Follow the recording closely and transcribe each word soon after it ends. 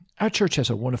Our church has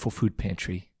a wonderful food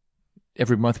pantry.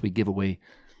 Every month we give away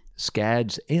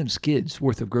scads and skids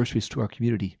worth of groceries to our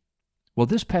community. Well,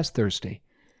 this past Thursday,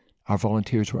 our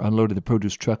volunteers were unloading the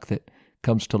produce truck that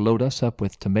comes to load us up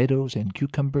with tomatoes and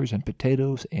cucumbers and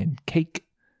potatoes and cake.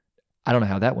 I don't know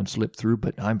how that one slipped through,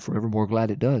 but I'm forevermore glad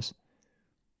it does.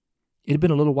 It had been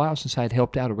a little while since I had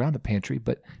helped out around the pantry,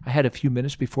 but I had a few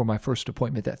minutes before my first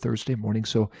appointment that Thursday morning,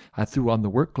 so I threw on the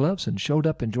work gloves and showed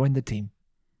up and joined the team.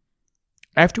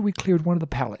 After we cleared one of the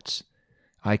pallets,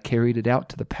 I carried it out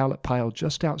to the pallet pile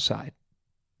just outside.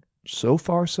 So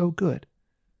far, so good.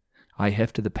 I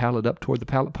hefted the pallet up toward the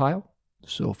pallet pile.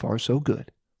 So far, so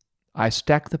good. I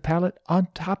stacked the pallet on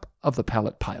top of the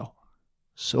pallet pile.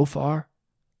 So far,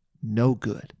 no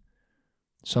good.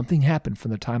 Something happened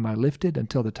from the time I lifted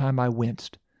until the time I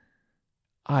winced.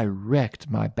 I wrecked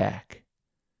my back.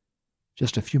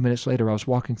 Just a few minutes later, I was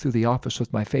walking through the office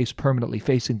with my face permanently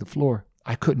facing the floor.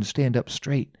 I couldn't stand up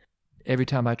straight. Every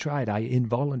time I tried, I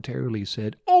involuntarily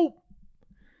said, "Oh!"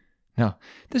 Now,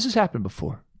 this has happened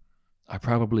before. I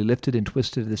probably lifted and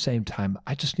twisted at the same time.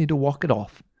 I just need to walk it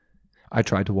off. I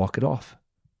tried to walk it off.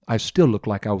 I still looked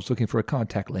like I was looking for a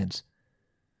contact lens.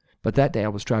 But that day I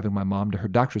was driving my mom to her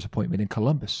doctor's appointment in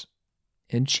Columbus,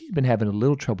 and she'd been having a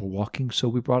little trouble walking, so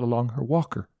we brought along her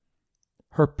walker,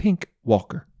 her pink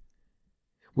walker.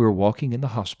 We were walking in the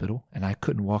hospital, and I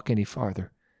couldn't walk any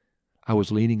farther. I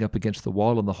was leaning up against the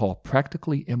wall in the hall,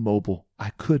 practically immobile. I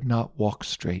could not walk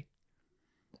straight.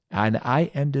 And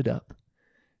I ended up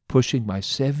pushing my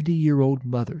 70-year-old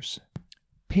mother's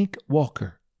pink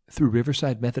walker through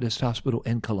Riverside Methodist Hospital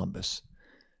in Columbus.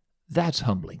 That's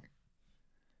humbling.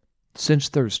 Since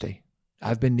Thursday,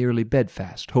 I've been nearly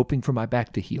bedfast, hoping for my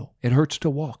back to heal. It hurts to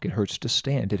walk. It hurts to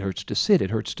stand. It hurts to sit. It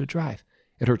hurts to drive.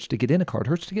 It hurts to get in a car. It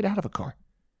hurts to get out of a car.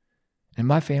 And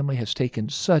my family has taken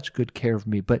such good care of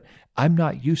me, but I'm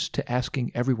not used to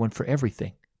asking everyone for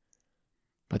everything.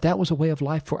 But that was a way of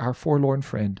life for our forlorn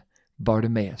friend,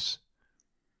 Bartimaeus.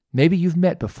 Maybe you've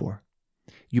met before.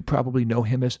 You probably know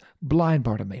him as Blind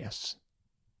Bartimaeus.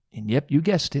 And yep, you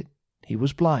guessed it. He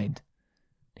was blind.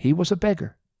 He was a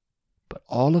beggar. But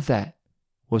all of that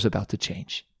was about to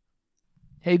change.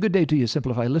 Hey, good day to you,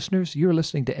 Simplify listeners. You're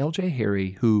listening to L.J.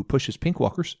 Harry, who pushes pink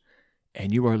walkers,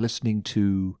 and you are listening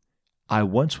to I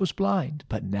Once Was Blind,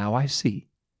 But Now I See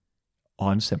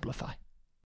on Simplify.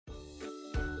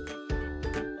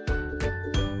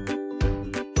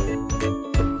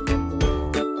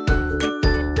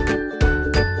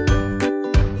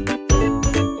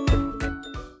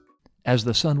 As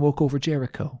the sun woke over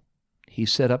Jericho, he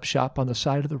set up shop on the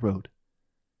side of the road.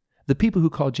 The people who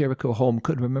called Jericho home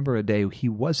couldn't remember a day he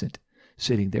wasn't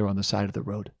sitting there on the side of the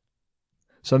road.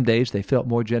 Some days they felt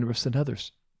more generous than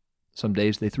others. Some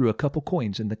days they threw a couple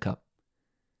coins in the cup.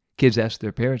 Kids asked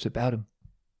their parents about him.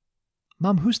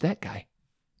 "Mom, who's that guy?"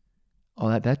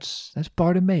 "Oh, that's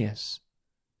Bartimaeus."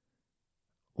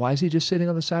 "Why is he just sitting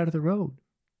on the side of the road?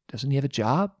 Doesn't he have a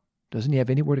job? Doesn't he have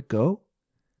anywhere to go?"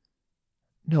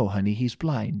 "No, honey, he's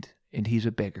blind, and he's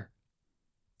a beggar."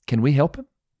 "Can we help him?"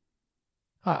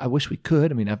 "I wish we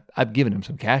could. I mean, I've given him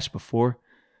some cash before.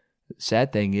 The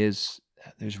sad thing is,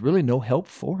 there's really no help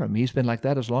for him. He's been like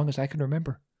that as long as I can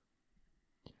remember."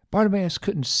 Bartimaeus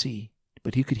couldn't see,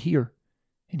 but he could hear,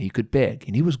 and he could beg,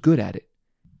 and he was good at it.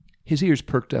 His ears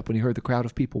perked up when he heard the crowd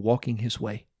of people walking his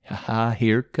way. Ha,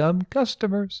 here come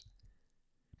customers.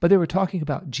 But they were talking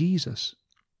about Jesus,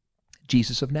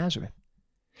 Jesus of Nazareth.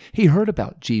 He heard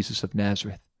about Jesus of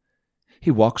Nazareth.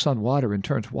 He walks on water and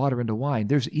turns water into wine.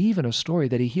 There's even a story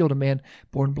that he healed a man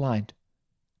born blind.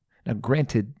 Now,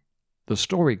 granted, the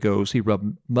story goes he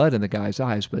rubbed mud in the guy's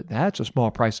eyes, but that's a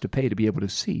small price to pay to be able to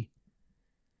see.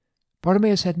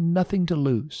 Bartimaeus had nothing to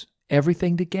lose,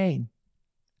 everything to gain.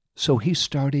 So he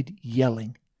started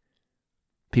yelling.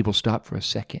 People stopped for a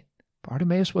second.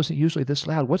 Bartimaeus wasn't usually this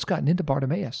loud. What's gotten into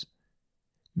Bartimaeus?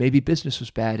 Maybe business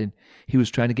was bad and he was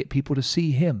trying to get people to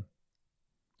see him.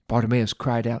 Bartimaeus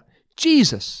cried out,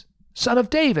 "Jesus, Son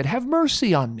of David, have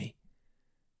mercy on me."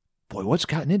 Boy, what's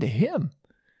gotten into him?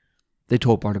 They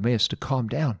told Bartimaeus to calm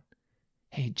down.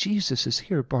 "Hey, Jesus is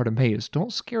here, Bartimaeus.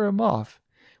 Don't scare him off.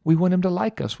 We want him to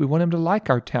like us. We want him to like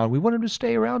our town. We want him to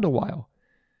stay around a while."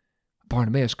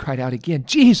 Bartimaeus cried out again,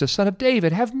 "Jesus, Son of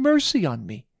David, have mercy on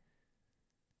me."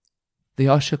 They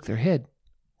all shook their head.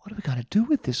 What are we going to do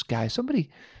with this guy?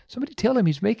 Somebody tell him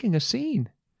he's making a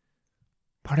scene.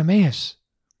 "Bartimaeus,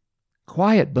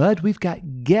 quiet, bud. We've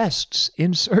got guests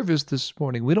in service this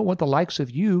morning. We don't want the likes of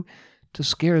you to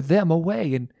scare them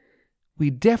away, and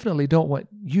we definitely don't want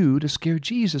you to scare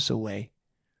Jesus away."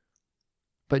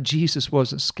 But Jesus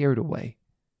wasn't scared away.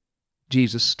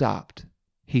 Jesus stopped.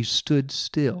 He stood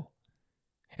still.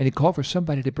 And he called for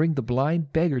somebody to bring the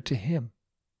blind beggar to him.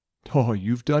 Oh,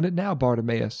 you've done it now,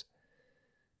 Bartimaeus.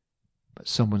 But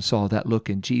someone saw that look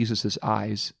in Jesus'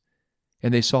 eyes,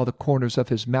 and they saw the corners of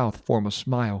his mouth form a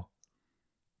smile.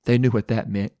 They knew what that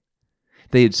meant.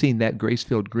 They had seen that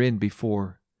grace-filled grin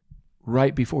before,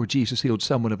 right before Jesus healed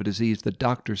someone of a disease the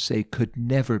doctors say could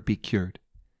never be cured.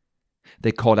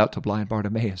 They called out to blind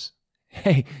Bartimaeus,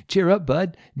 "Hey, cheer up,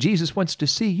 bud. Jesus wants to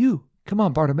see you. Come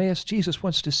on, Bartimaeus. Jesus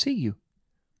wants to see you."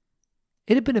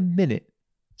 It had been a minute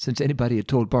since anybody had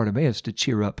told Bartimaeus to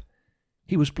cheer up.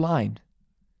 He was blind.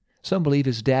 Some believe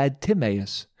his dad,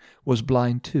 Timaeus, was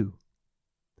blind too.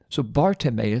 So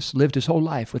Bartimaeus lived his whole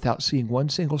life without seeing one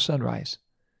single sunrise.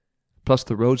 Plus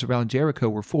the roads around Jericho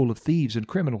were full of thieves and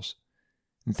criminals.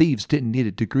 And thieves didn't need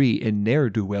a degree in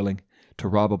ne'er-do-welling to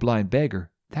rob a blind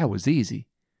beggar. That was easy.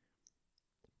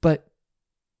 But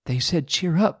they said,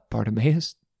 "Cheer up,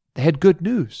 Bartimaeus." They had good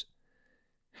news.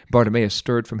 Bartimaeus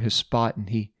stirred from his spot, and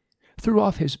he threw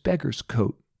off his beggar's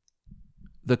coat.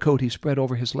 The coat he spread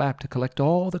over his lap to collect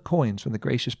all the coins from the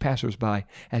gracious passers-by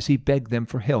as he begged them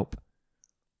for help.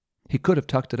 He could have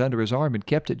tucked it under his arm and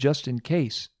kept it just in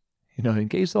case. In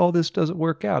case all this doesn't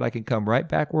work out, I can come right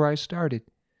back where I started.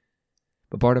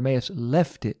 But Bartimaeus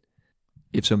left it.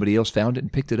 If somebody else found it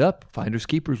and picked it up, finders,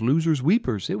 keepers, losers,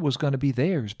 weepers, it was going to be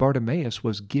theirs. Bartimaeus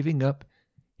was giving up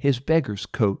his beggar's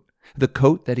coat, the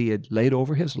coat that he had laid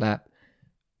over his lap,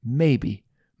 maybe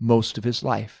most of his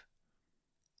life.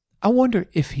 I wonder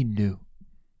if he knew.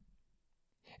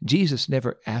 Jesus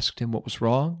never asked him what was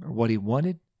wrong or what he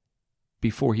wanted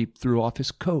before he threw off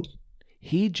his coat.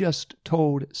 He just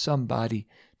told somebody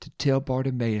to tell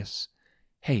Bartimaeus,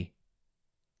 "Hey,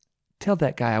 tell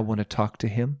that guy I want to talk to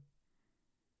him."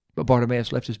 But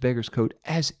Bartimaeus left his beggar's coat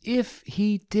as if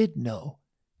he did know.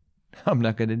 "I'm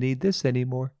not going to need this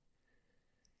anymore."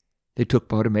 They took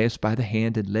Bartimaeus by the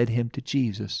hand and led him to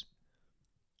Jesus.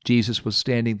 Jesus was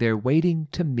standing there waiting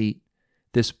to meet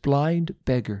this blind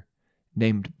beggar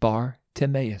named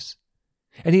Bartimaeus.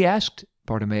 And he asked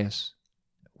Bartimaeus,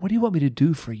 "What do you want me to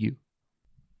do for you?"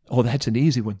 Oh, that's an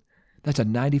easy one. That's a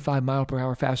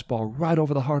 95-mile-per-hour fastball right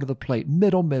over the heart of the plate,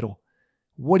 middle.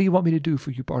 "What do you want me to do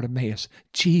for you, Bartimaeus?"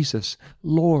 "Jesus,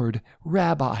 Lord,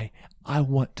 Rabbi, I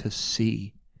want to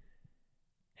see.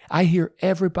 I hear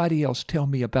everybody else tell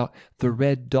me about the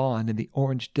red dawn and the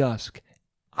orange dusk.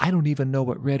 I don't even know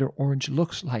what red or orange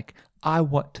looks like. I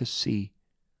want to see."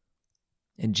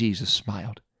 And Jesus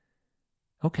smiled.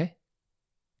 "Okay,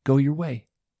 go your way.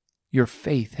 Your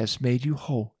faith has made you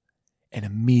whole." And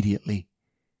immediately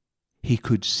he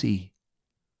could see.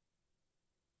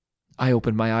 I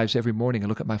open my eyes every morning and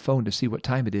look at my phone to see what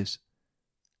time it is.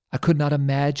 I could not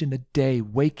imagine a day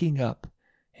waking up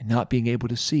and not being able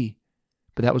to see.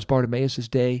 But that was Bartimaeus'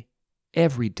 day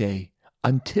every day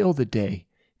until the day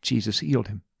Jesus healed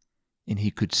him and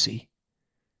he could see.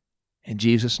 And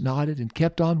Jesus nodded and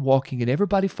kept on walking, and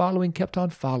everybody following kept on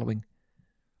following.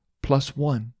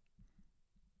 +1.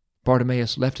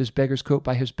 Bartimaeus left his beggar's coat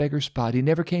by his beggar's spot. He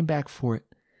never came back for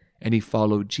it, and he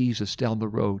followed Jesus down the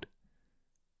road.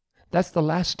 That's the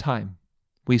last time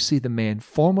we see the man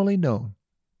formerly known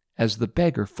as the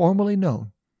beggar, formerly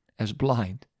known as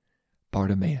blind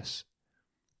Bartimaeus.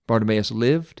 Bartimaeus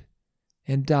lived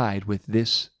and died with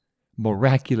this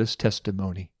miraculous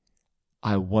testimony: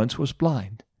 "I once was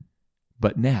blind,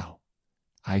 but now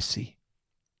I see."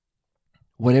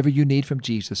 Whatever you need from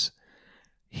Jesus,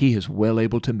 He is well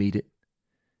able to meet it.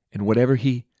 And whatever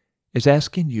He is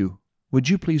asking you, would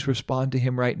you please respond to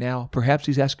Him right now? Perhaps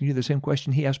He's asking you the same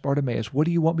question He asked Bartimaeus: "What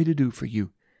do you want me to do for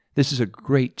you?" This is a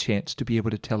great chance to be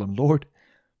able to tell Him, "Lord,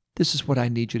 this is what I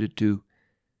need you to do."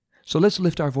 So let's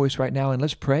lift our voice right now and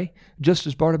let's pray, just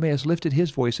as Bartimaeus lifted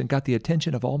his voice and got the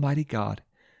attention of Almighty God.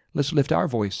 Let's lift our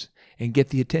voice and get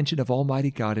the attention of Almighty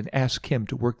God and ask Him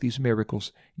to work these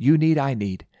miracles you need, I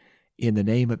need. In the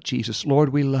name of Jesus. Lord,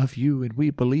 we love you and we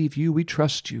believe you. We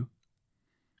trust you.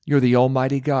 You're the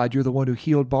Almighty God. You're the one who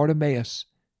healed Bartimaeus.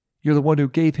 You're the one who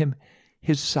gave him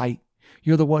his sight.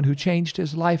 You're the one who changed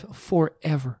his life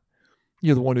forever.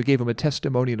 You're the one who gave him a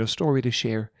testimony and a story to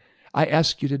share. I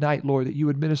ask you tonight, Lord, that you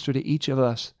would minister to each of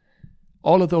us.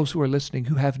 All of those who are listening,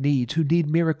 who have needs, who need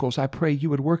miracles, I pray you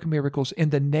would work miracles in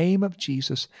the name of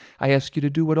Jesus. I ask you to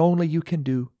do what only you can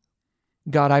do.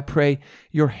 God, I pray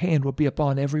your hand will be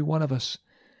upon every one of us.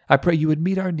 I pray you would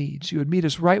meet our needs. You would meet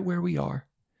us right where we are.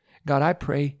 God, I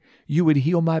pray you would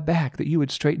heal my back, that you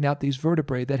would straighten out these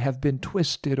vertebrae that have been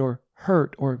twisted or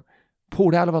hurt or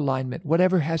pulled out of alignment.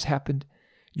 Whatever has happened,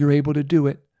 you're able to do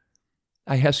it.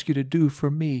 I ask you to do for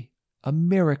me a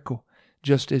miracle,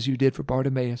 just as you did for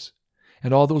Bartimaeus.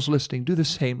 And all those listening, do the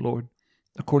same, Lord.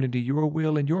 according to your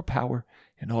will and your power,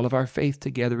 and all of our faith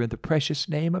together in the precious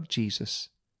name of Jesus.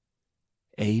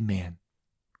 Amen.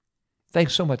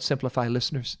 Thanks so much, Simplify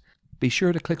listeners. Be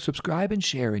sure to click subscribe and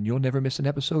share, and you'll never miss an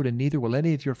episode, and neither will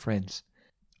any of your friends.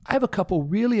 I have a couple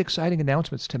really exciting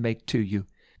announcements to make to you.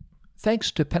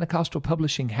 Thanks to Pentecostal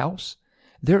Publishing House,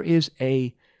 there is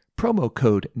a promo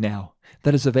code now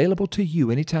that is available to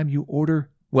you anytime you order,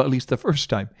 well, at least the first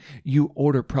time, you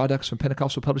order products from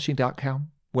PentecostalPublishing.com,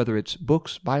 whether it's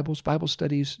books, Bibles, Bible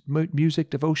studies,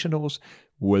 music, devotionals,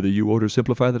 whether you order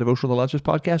Simplify the Devotional Launches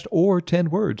podcast or 10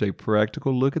 Words, a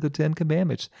practical look at the 10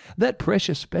 Commandments, that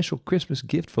precious special Christmas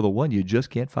gift for the one you just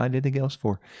can't find anything else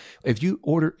for. If you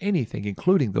order anything,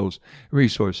 including those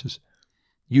resources,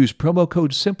 use promo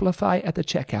code SIMPLIFY at the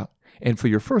checkout. And for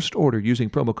your first order using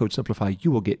promo code SIMPLIFY,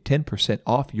 you will get 10%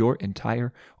 off your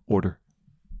entire order.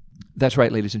 That's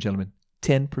right, ladies and gentlemen,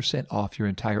 10% off your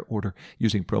entire order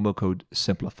using promo code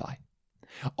SIMPLIFY.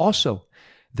 Also,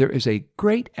 there is a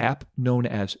great app known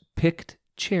as Picked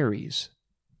Cherries.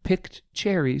 Picked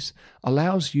Cherries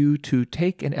allows you to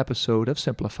take an episode of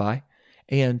Simplify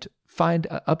and find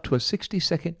up to a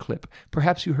 60-second clip.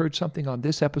 Perhaps you heard something on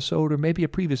this episode or maybe a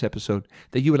previous episode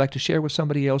that you would like to share with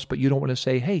somebody else, but you don't want to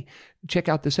say, hey, check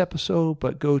out this episode,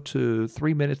 but go to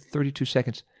 3 minutes, 32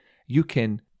 seconds. You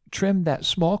can trim that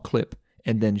small clip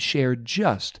and then share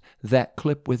just that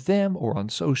clip with them or on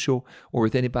social or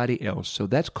with anybody else. So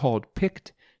that's called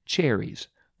Picked Cherries.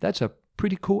 That's a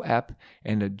pretty cool app,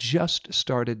 and I just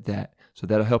started that. So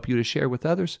that'll help you to share with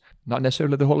others, not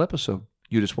necessarily the whole episode.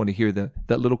 You just want to hear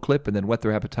that little clip and then whet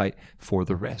their appetite for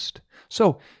the rest.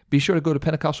 So be sure to go to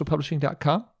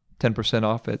PentecostalPublishing.com, 10%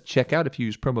 off at checkout if you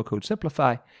use promo code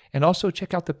SIMPLIFY, and also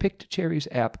check out the Picked Cherries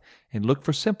app and look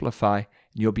for Simplify, and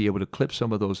you'll be able to clip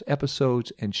some of those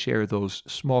episodes and share those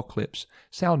small clips,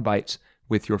 sound bites,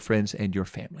 with your friends and your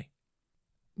family.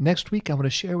 Next week, I want to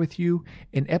share with you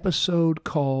an episode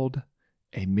called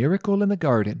A Miracle in the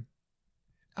Garden.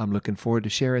 I'm looking forward to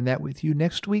sharing that with you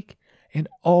next week, and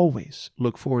always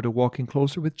look forward to walking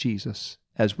closer with Jesus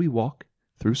as we walk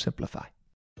through Simplify.